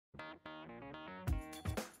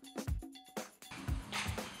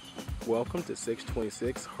Welcome to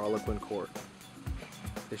 626 Harlequin Court.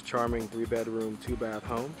 This charming 3-bedroom, 2-bath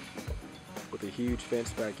home with a huge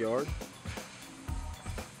fenced backyard,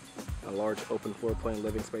 a large open floor plan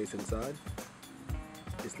living space inside.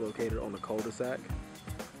 It's located on the cul-de-sac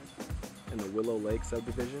in the Willow Lake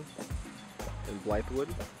subdivision in Blythewood.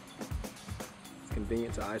 It's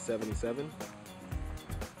convenient to I-77,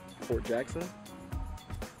 Fort Jackson.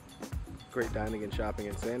 Great dining and shopping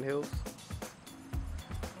in Sandhills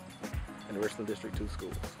and the Richland District 2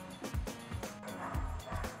 schools.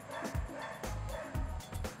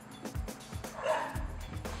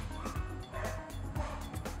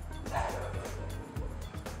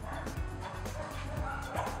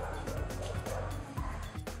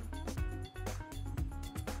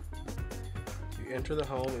 You enter the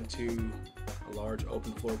home into a large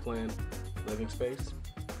open floor plan living space.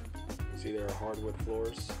 You see there are hardwood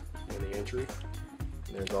floors in the entry.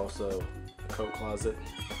 And there's also a coat closet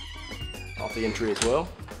off the entry as well.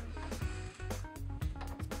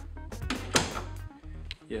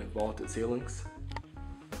 You have vaulted ceilings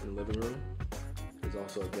in the living room. There's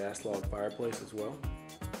also a gas log fireplace as well.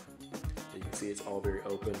 You can see it's all very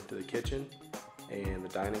open to the kitchen and the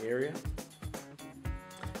dining area.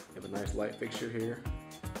 You have a nice light fixture here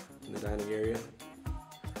in the dining area.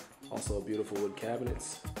 Also beautiful wood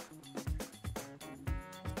cabinets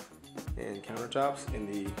and countertops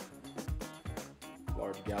in the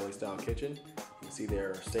large galley style kitchen. You can see there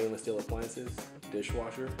are stainless steel appliances,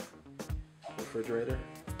 dishwasher, refrigerator,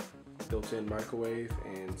 built-in microwave,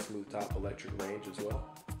 and smooth top electric range as well.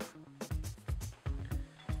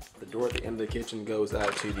 The door at the end of the kitchen goes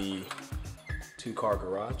out to the 2-car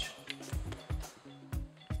garage.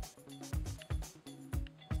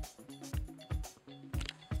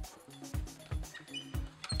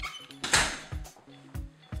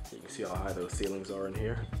 You can see how high those ceilings are in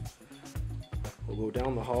here. We'll go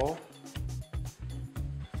down the hall.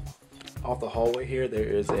 Off the hallway here, there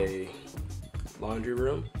is a laundry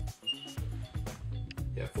room.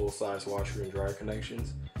 You have full-size washer and dryer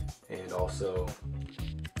connections, and also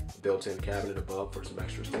a built-in cabinet above for some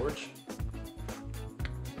extra storage.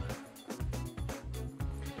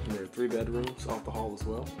 And there are 3 bedrooms off the hall as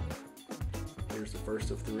well. Here's the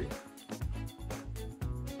first of 3.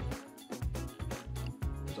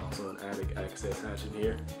 There's also an attic access hatch in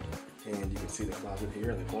here. And you can see the closet here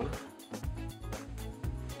in the corner.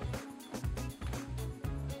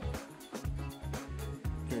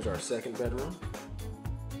 Here's our second bedroom.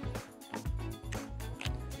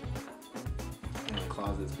 And the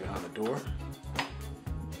closet is behind the door.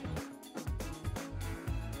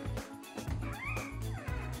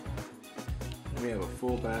 And we have a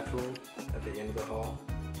full bathroom at the end of the hall.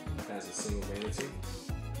 It has a single vanity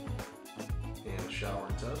and a shower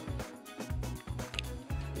and tub.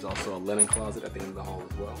 There's also a linen closet at the end of the hall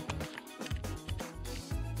as well.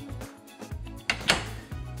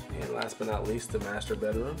 And last but not least, the master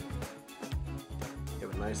bedroom. You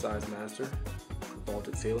have a nice sized master,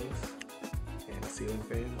 vaulted ceilings, and a ceiling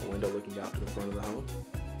fan, a window looking out to the front of the home.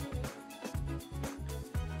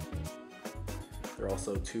 There are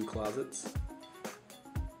also 2 closets.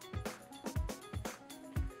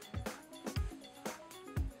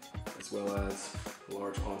 As well as a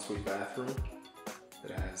large ensuite bathroom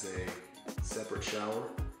that has a separate shower.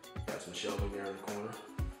 You have some shelving there in the corner.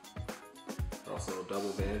 Also double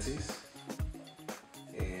vanities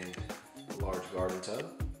and a large garden tub.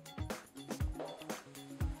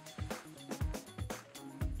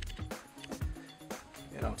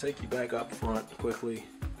 And I'll take you back up front quickly,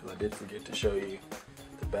 because I did forget to show you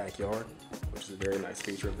the backyard, which is a very nice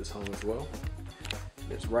feature of this home as well.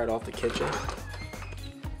 And it's right off the kitchen.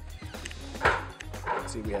 You can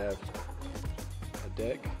see we have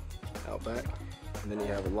deck out back, and then you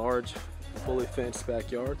have a large fully fenced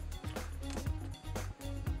backyard,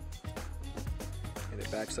 and it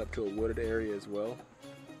backs up to a wooded area as well,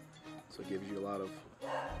 so it gives you a lot of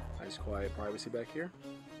nice quiet privacy back here.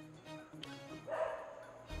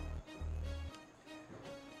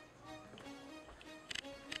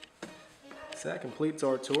 So that completes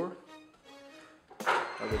our tour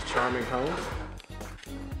of this charming home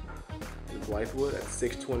in Blythewood at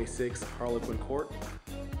 626 Harlequin Court.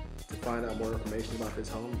 To find out more information about this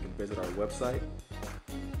home, you can visit our website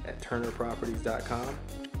at turnerproperties.com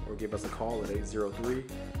or give us a call at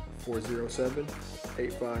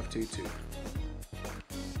 803-407-8522.